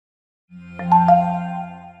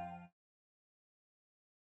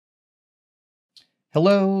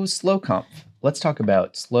Hello, SLOconf. Let's talk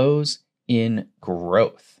about SLOs in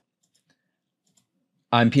growth.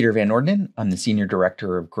 I'm Pieter van Noordennen. I'm the Senior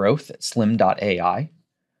Director of Growth at Slim.AI.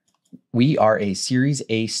 We are a Series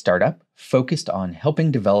A startup focused on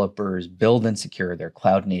helping developers build and secure their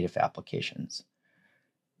cloud-native applications.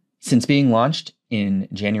 Since being launched in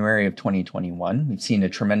January of 2021, we've seen a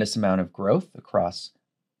tremendous amount of growth across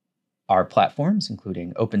our platforms,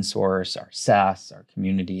 including open source, our SaaS, our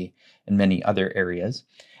community, and many other areas.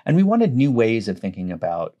 And we wanted new ways of thinking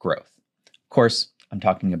about growth. Of course, I'm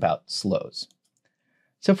talking about SLOs.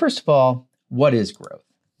 So first of all, what is growth?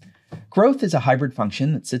 Growth is a hybrid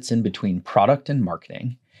function that sits in between product and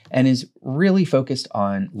marketing and is really focused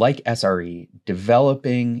on, like SRE,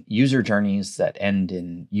 developing user journeys that end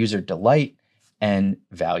in user delight and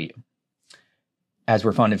value. As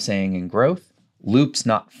we're fond of saying in growth, loops,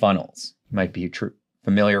 not funnels. You might be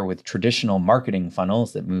familiar with traditional marketing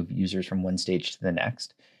funnels that move users from one stage to the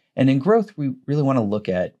next. And in growth, we really want to look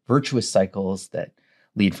at virtuous cycles that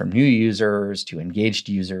lead from new users to engaged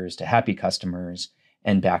users to happy customers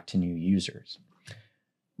and back to new users.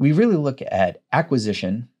 We really look at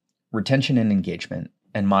acquisition, retention and engagement,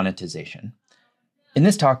 and monetization. In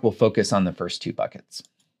this talk, we'll focus on the first two buckets.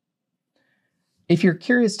 If you're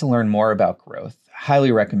curious to learn more about growth, I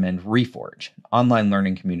highly recommend Reforge, an online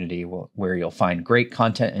learning community where you'll find great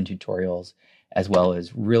content and tutorials, as well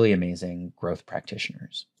as really amazing growth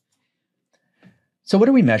practitioners. So what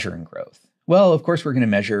do we measure in growth? Well, of course, we're going to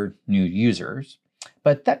measure new users,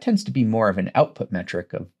 but that tends to be more of an output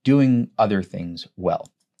metric of doing other things well.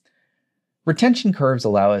 Retention curves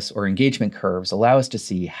allow us, or engagement curves allow us to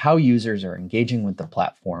see how users are engaging with the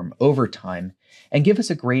platform over time and give us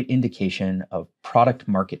a great indication of product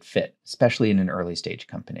market fit, especially in an early stage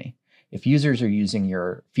company. If users are using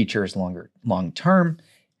your features long term,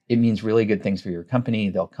 it means really good things for your company.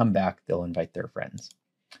 They'll come back, they'll invite their friends.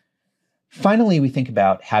 Finally, we think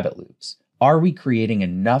about habit loops. Are we creating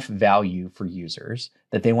enough value for users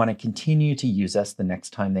that they want to continue to use us the next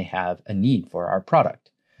time they have a need for our product?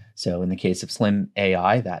 So in the case of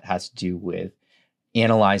Slim.AI, that has to do with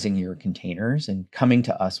analyzing your containers and coming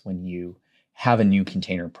to us when you have a new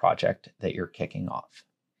container project that you're kicking off.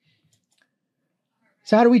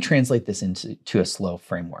 So how do we translate this into a SLO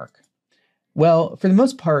framework? Well, for the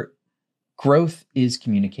most part, growth is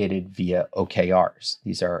communicated via OKRs.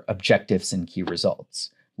 These are objectives and key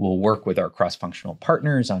results. We'll work with our cross-functional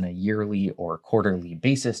partners on a yearly or quarterly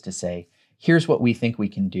basis to say, here's what we think we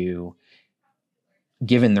can do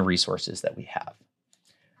given the resources that we have.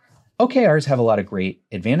 OKRs have a lot of great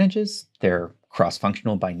advantages. They're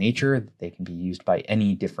cross-functional by nature. They can be used by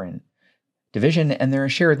any different division, and they're a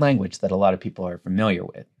shared language that a lot of people are familiar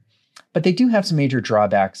with. But they do have some major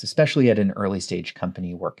drawbacks, especially at an early stage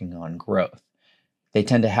company working on growth. They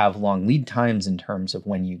tend to have long lead times in terms of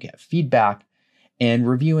when you get feedback, and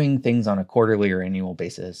reviewing things on a quarterly or annual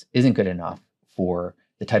basis isn't good enough for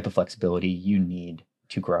the type of flexibility you need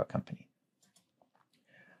to grow a company.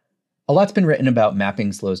 A lot's been written about mapping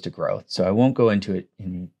SLOs to growth, so I won't go into it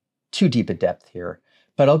in too deep a depth here,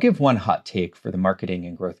 but I'll give one hot take for the marketing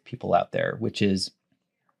and growth people out there, which is,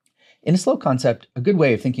 in a SLO concept, a good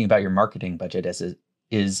way of thinking about your marketing budget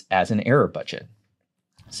is as an error budget.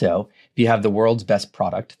 So if you have the world's best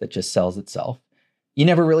product that just sells itself, you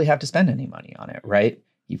never really have to spend any money on it, right?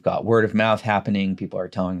 You've got word of mouth happening, people are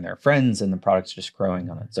telling their friends, and the product's just growing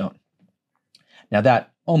on its own. Now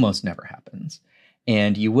that almost never happens.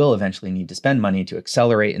 And you will eventually need to spend money to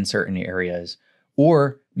accelerate in certain areas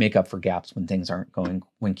or make up for gaps when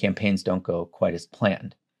campaigns don't go quite as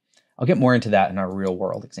planned. I'll get more into that in our real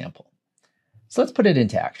world example. So let's put it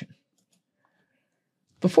into action.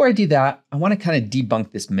 Before I do that, I want to kind of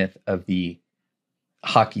debunk this myth of the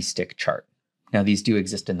hockey stick chart. Now, these do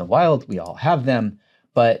exist in the wild. We all have them,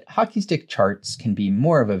 but hockey stick charts can be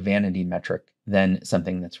more of a vanity metric than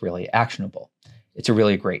something that's really actionable. It's a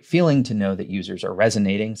really great feeling to know that users are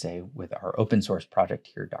resonating, say, with our open source project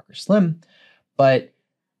here, Docker Slim, but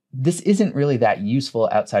this isn't really that useful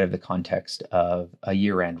outside of the context of a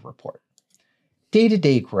year-end report.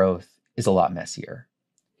 Day-to-day growth is a lot messier.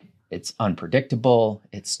 It's unpredictable,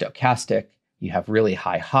 it's stochastic, you have really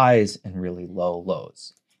high highs and really low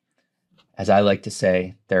lows. As I like to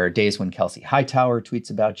say, there are days when Kelsey Hightower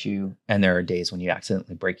tweets about you, and there are days when you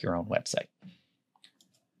accidentally break your own website.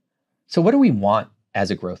 So what do we want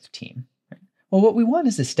as a growth team? Well, what we want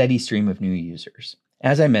is a steady stream of new users.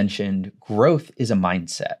 As I mentioned, growth is a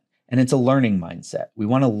mindset, and it's a learning mindset. We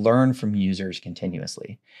want to learn from users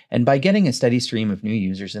continuously. And by getting a steady stream of new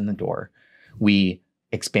users in the door, we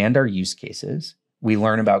expand our use cases, We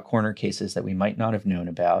learn about corner cases that we might not have known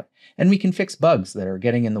about, and we can fix bugs that are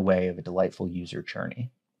getting in the way of a delightful user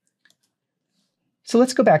journey. So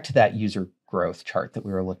let's go back to that user growth chart that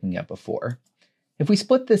we were looking at before. If we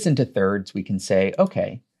split this into thirds, we can say,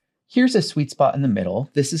 okay, here's a sweet spot in the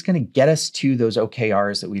middle. This is going to get us to those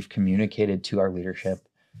OKRs that we've communicated to our leadership,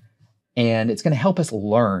 and it's going to help us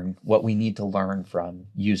learn what we need to learn from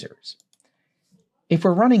users. If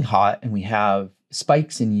we're running hot and we have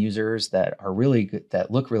spikes in users that are really good,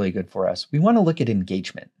 that look really good for us, we want to look at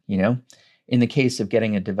engagement. In the case of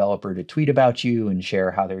getting a developer to tweet about you and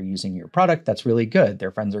share how they're using your product, that's really good.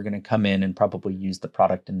 Their friends are going to come in and probably use the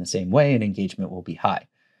product in the same way, and engagement will be high.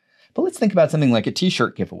 But let's think about something like a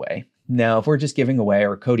t-shirt giveaway. Now, if we're just giving away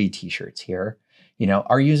our Cody t-shirts here,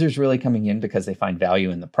 are users really coming in because they find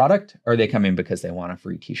value in the product, or are they coming because they want a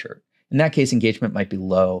free t-shirt? In that case, engagement might be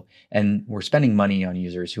low, and we're spending money on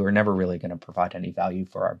users who are never really going to provide any value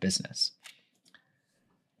for our business.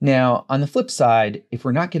 Now, on the flip side, if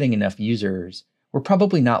we're not getting enough users, we're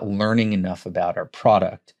probably not learning enough about our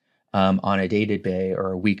product on a day-to-day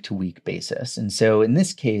or a week-to-week basis. And so in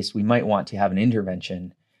this case, we might want to have an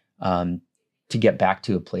intervention to get back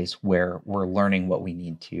to a place where we're learning what we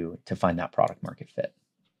need to find that product market fit.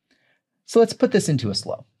 So let's put this into a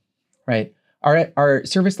SLO, right? Our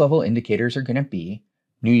service level indicators are going to be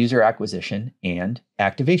new user acquisition and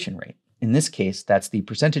activation rate. In this case, that's the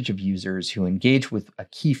percentage of users who engage with a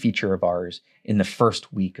key feature of ours in the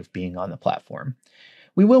first week of being on the platform.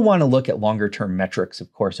 We will want to look at longer term metrics,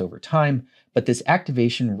 of course, over time, but this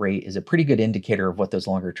activation rate is a pretty good indicator of what those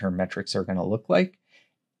longer term metrics are going to look like.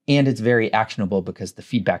 And it's very actionable because the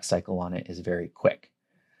feedback cycle on it is very quick.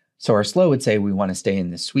 So our SLO would say we want to stay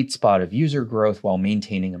in the sweet spot of user growth while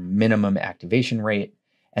maintaining a minimum activation rate.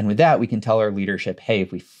 And with that, we can tell our leadership, hey,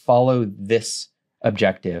 if we follow this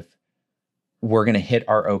objective, we're going to hit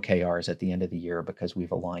our OKRs at the end of the year because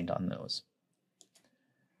we've aligned on those.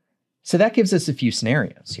 So that gives us a few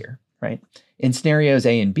scenarios here, right? In scenarios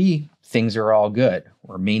A and B, things are all good.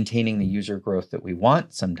 We're maintaining the user growth that we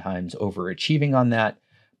want, sometimes overachieving on that,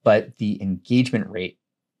 but the engagement rate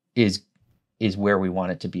is where we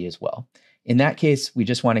want it to be as well. In that case, we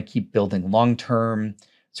just want to keep building long-term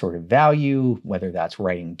sort of value, whether that's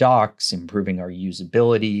writing docs, improving our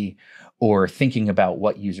usability, or thinking about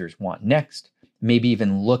what users want next, maybe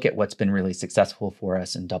even look at what's been really successful for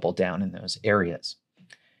us and double down in those areas.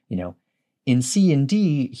 In C and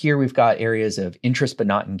D, here we've got areas of interest but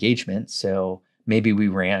not engagement. So maybe we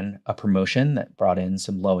ran a promotion that brought in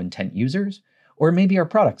some low intent users, or maybe our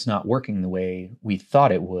product's not working the way we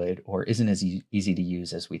thought it would, or isn't as easy to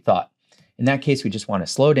use as we thought. In that case, we just want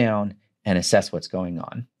to slow down and assess what's going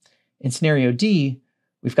on. In scenario D,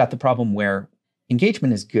 we've got the problem where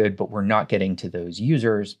engagement is good, but we're not getting to those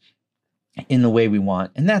users in the way we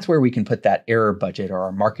want. And that's where we can put that error budget or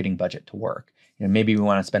our marketing budget to work. Maybe we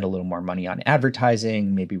want to spend a little more money on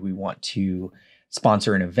advertising. Maybe we want to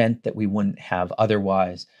sponsor an event that we wouldn't have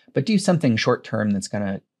otherwise, but do something short term that's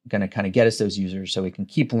going to kind of get us those users so we can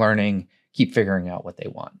keep learning, keep figuring out what they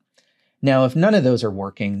want. Now, if none of those are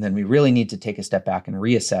working, then we really need to take a step back and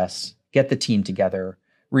reassess, get the team together,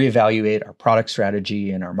 reevaluate our product strategy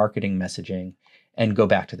and our marketing messaging, and go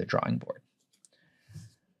back to the drawing board.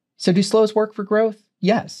 So do SLOs work for growth?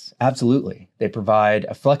 Yes, absolutely. They provide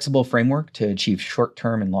a flexible framework to achieve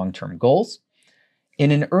short-term and long-term goals. In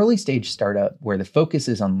an early stage startup where the focus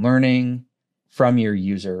is on learning from your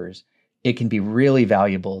users, it can be really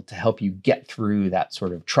valuable to help you get through that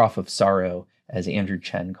sort of trough of sorrow, as Andrew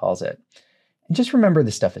Chen calls it. And just remember,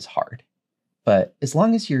 this stuff is hard. But as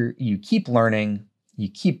long as you keep learning, you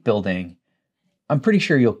keep building, I'm pretty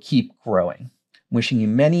sure you'll keep growing. I'm wishing you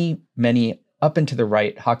many, many up and to the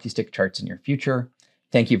right hockey stick charts in your future.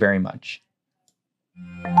 Thank you very much.